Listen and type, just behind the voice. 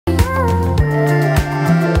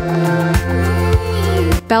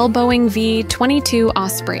Bell Boeing V-22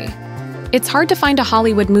 Osprey. It's hard to find a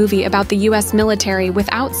Hollywood movie about the US military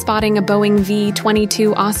without spotting a Boeing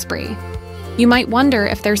V-22 Osprey. You might wonder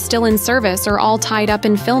if they're still in service or all tied up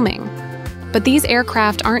in filming. But these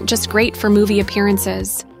aircraft aren't just great for movie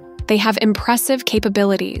appearances. They have impressive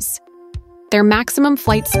capabilities. Their maximum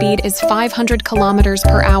flight speed is 500 kilometers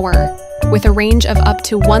per hour, with a range of up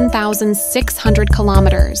to 1,600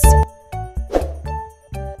 kilometers.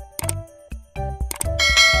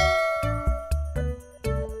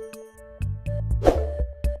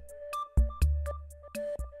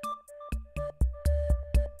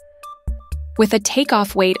 With a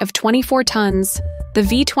takeoff weight of 24 tons, the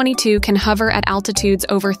V-22 can hover at altitudes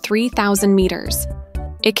over 3,000 meters.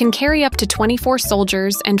 It can carry up to 24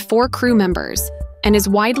 soldiers and 4 crew members, and is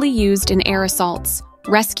widely used in air assaults,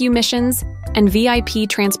 rescue missions, and VIP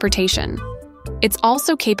transportation. It's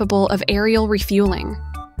also capable of aerial refueling.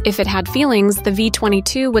 If it had feelings, the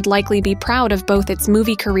V-22 would likely be proud of both its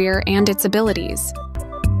movie career and its abilities.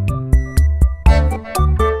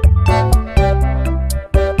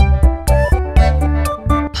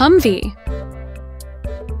 Humvee.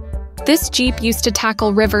 This Jeep used to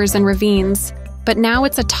tackle rivers and ravines, but now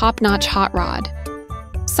it's a top-notch hot rod.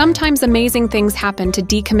 Sometimes amazing things happen to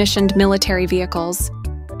decommissioned military vehicles,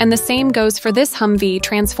 and the same goes for this Humvee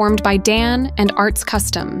transformed by Dan and Arts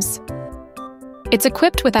Customs. It's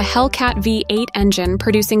equipped with a Hellcat V8 engine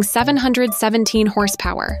producing 717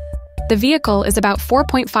 horsepower. The vehicle is about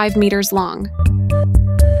 4.5 meters long.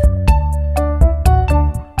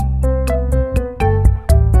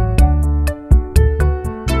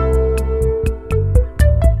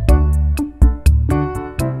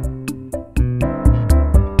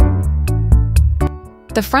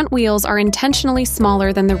 The front wheels are intentionally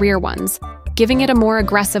smaller than the rear ones, giving it a more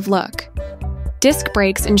aggressive look. Disc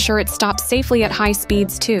brakes ensure it stops safely at high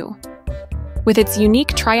speeds too. With its unique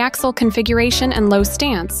triaxle configuration and low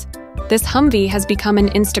stance, this Humvee has become an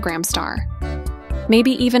Instagram star.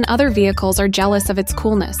 Maybe even other vehicles are jealous of its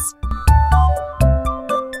coolness.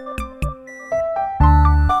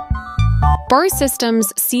 BOEING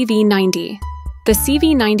Systems CV-90. The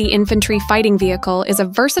CV-90 infantry fighting vehicle is a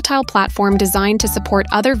versatile platform designed to support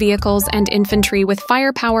other vehicles and infantry with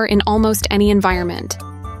firepower in almost any environment.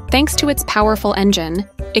 Thanks to its powerful engine,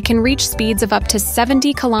 it can reach speeds of up to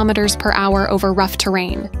 70 kilometers per hour over rough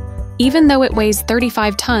terrain. Even though it weighs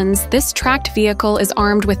 35 tons, this tracked vehicle is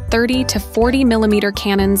armed with 30 to 40 millimeter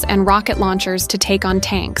cannons and rocket launchers to take on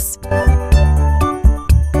tanks.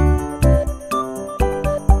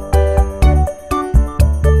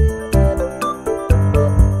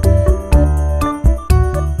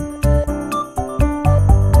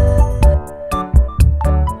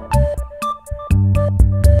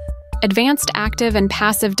 Advanced active and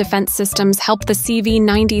passive defense systems help the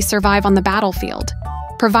CV-90 survive on the battlefield,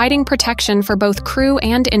 providing protection for both crew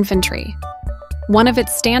and infantry. One of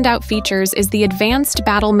its standout features is the advanced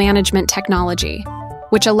battle management technology,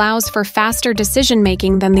 which allows for faster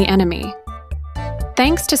decision-making than the enemy.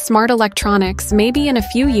 Thanks to smart electronics, maybe in a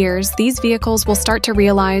few years, these vehicles will start to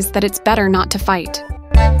realize that it's better not to fight.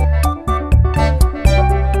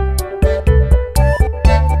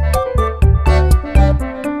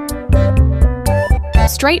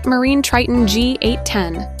 STREIT Marine Triton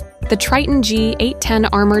G810. The Triton G810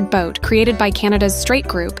 armored boat, created by Canada's STREIT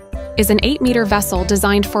Group, is an 8-meter vessel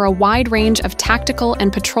designed for a wide range of tactical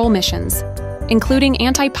and patrol missions, including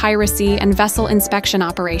anti-piracy and vessel inspection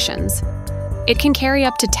operations. It can carry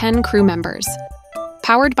up to 10 crew members.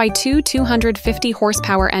 Powered by two 250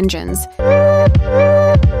 horsepower engines,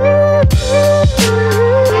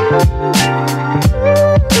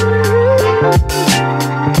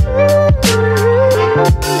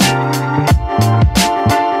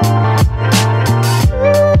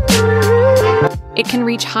 it can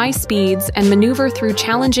reach high speeds and maneuver through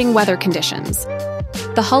challenging weather conditions.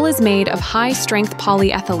 The hull is made of high-strength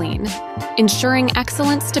polyethylene, ensuring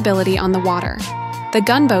excellent stability on the water. The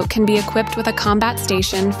gunboat can be equipped with a combat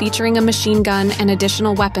station featuring a machine gun and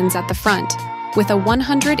additional weapons at the front, with a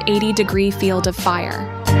 180-degree field of fire.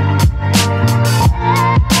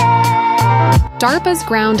 DARPA'S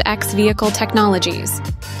Ground X Vehicle Technologies.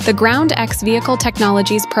 The Ground X Vehicle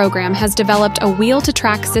Technologies program has developed a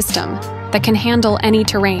wheel-to-track system that can handle any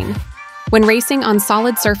terrain. When racing on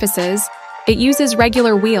solid surfaces, it uses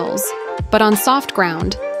regular wheels, but on soft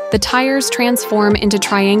ground, the tires transform into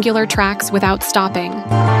triangular tracks without stopping.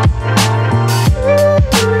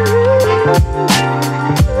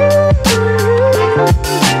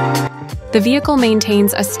 The vehicle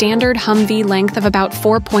maintains a standard Humvee length of about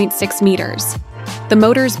 4.6 meters. The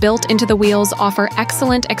motors built into the wheels offer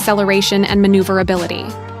excellent acceleration and maneuverability.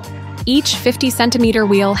 Each 50-centimeter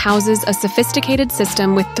wheel houses a sophisticated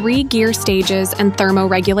system with 3 gear stages and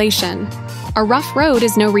thermoregulation. A rough road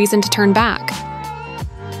is no reason to turn back.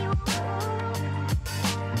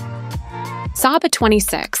 Saab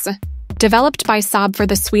A-26. Developed by Saab for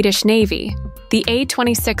the Swedish Navy, the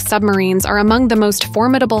A-26 submarines are among the most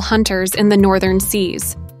formidable hunters in the northern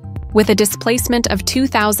seas. With a displacement of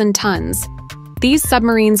 2,000 tons, these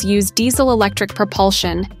submarines use diesel-electric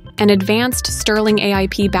propulsion and advanced Stirling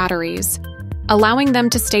AIP batteries, allowing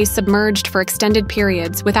them to stay submerged for extended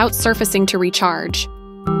periods without surfacing to recharge.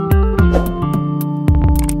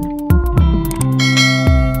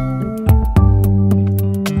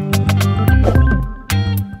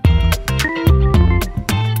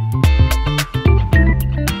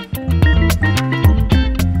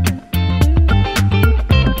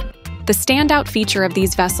 The standout feature of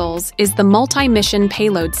these vessels is the multi-mission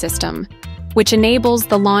payload system, which enables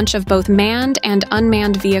the launch of both manned and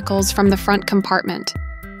unmanned vehicles from the front compartment.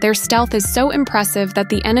 Their stealth is so impressive that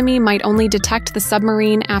the enemy might only detect the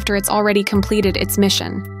submarine after it's already completed its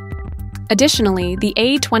mission. Additionally, the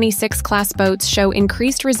A-26 class boats show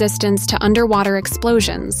increased resistance to underwater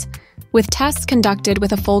explosions, with tests conducted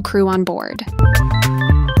with a full crew on board.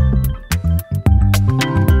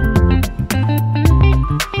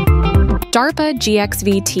 DARPA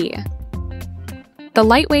GXV-T. The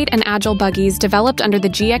lightweight and agile buggies developed under the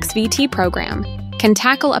GXV-T program can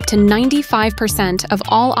tackle up to 95% of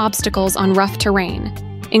all obstacles on rough terrain,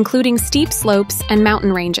 including steep slopes and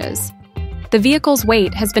mountain ranges. The vehicle's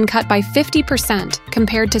weight has been cut by 50%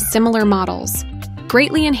 compared to similar models,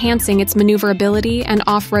 greatly enhancing its maneuverability and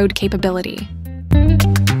off-road capability.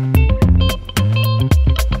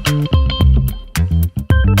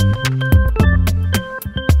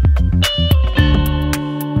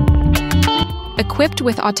 Equipped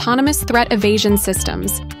with autonomous threat evasion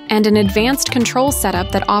systems and an advanced control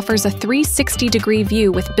setup that offers a 360-degree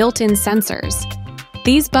view with built-in sensors,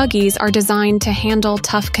 these buggies are designed to handle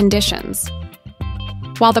tough conditions.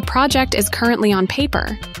 While the project is currently on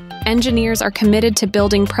paper, engineers are committed to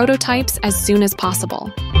building prototypes as soon as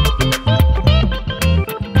possible.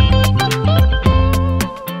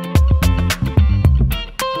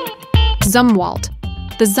 Zumwalt.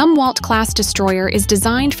 The Zumwalt-class destroyer is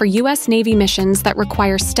designed for U.S. Navy missions that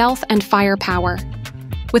require stealth and firepower.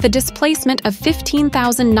 With a displacement of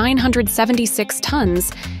 15,976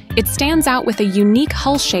 tons, it stands out with a unique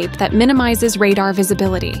hull shape that minimizes radar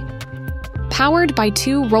visibility. Powered by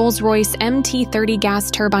 2 Rolls-Royce MT-30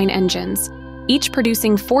 gas turbine engines, each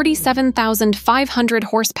producing 47,500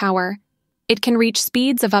 horsepower, it can reach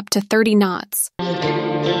speeds of up to 30 knots.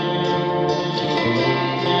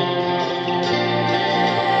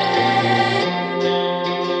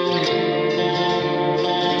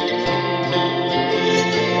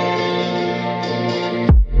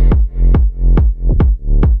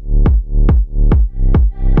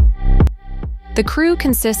 The crew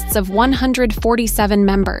consists of 147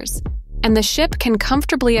 members, and the ship can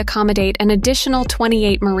comfortably accommodate an additional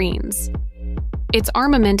 28 Marines. Its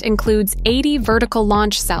armament includes 80 vertical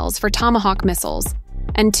launch cells for Tomahawk missiles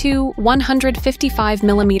and 2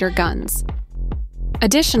 155mm guns.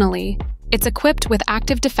 Additionally, it's equipped with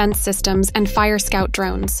active defense systems and fire scout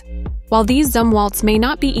drones. While these Zumwalts may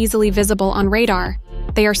not be easily visible on radar,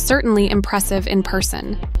 they are certainly impressive in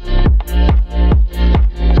person.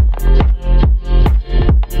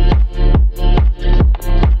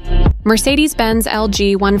 Mercedes-Benz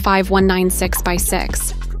LG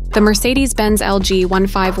 15196x6. The Mercedes-Benz LG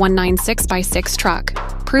 15196x6 truck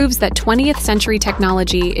proves that 20th century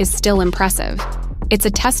technology is still impressive. It's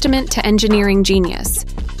a testament to engineering genius.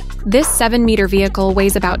 This 7-meter vehicle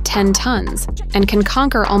weighs about 10 tons and can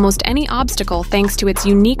conquer almost any obstacle thanks to its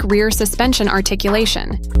unique rear suspension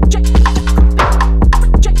articulation.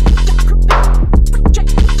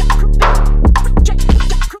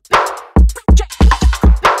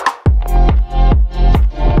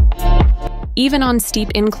 Even on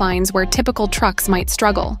steep inclines where typical trucks might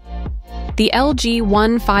struggle. The LG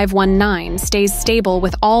 1519 stays stable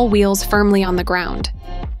with all wheels firmly on the ground.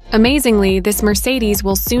 Amazingly, this Mercedes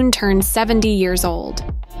will soon turn 70 years old.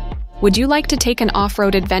 Would you like to take an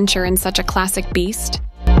off-road adventure in such a classic beast?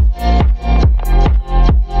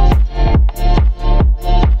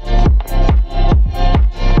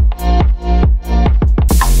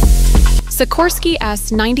 Sikorsky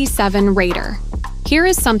S-97 Raider. Here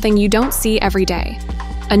is something you don't see every day: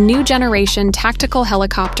 a new generation tactical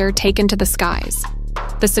helicopter taken to the skies.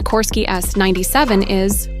 The Sikorsky S-97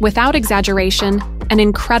 is, without exaggeration, an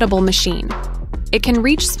incredible machine. It can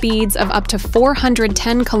reach speeds of up to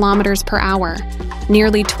 410 kilometers per hour,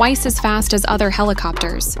 nearly twice as fast as other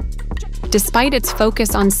helicopters. Despite its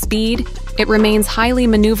focus on speed, it remains highly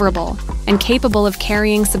maneuverable and capable of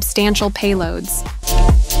carrying substantial payloads.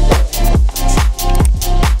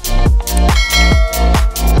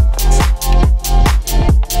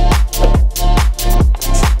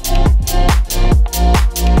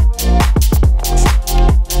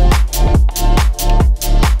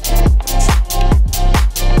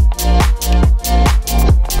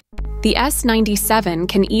 The S-97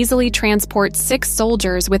 can easily transport 6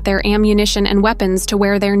 soldiers with their ammunition and weapons to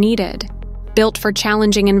where they're needed. Built for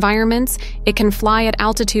challenging environments, it can fly at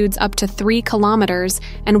altitudes up to 3 kilometers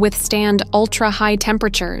and withstand ultra-high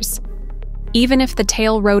temperatures. Even if the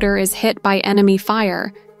tail rotor is hit by enemy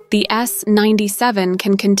fire, the S-97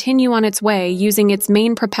 can continue on its way using its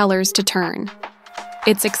main propellers to turn.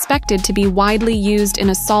 It's expected to be widely used in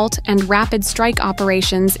assault and rapid strike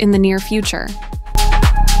operations in the near future.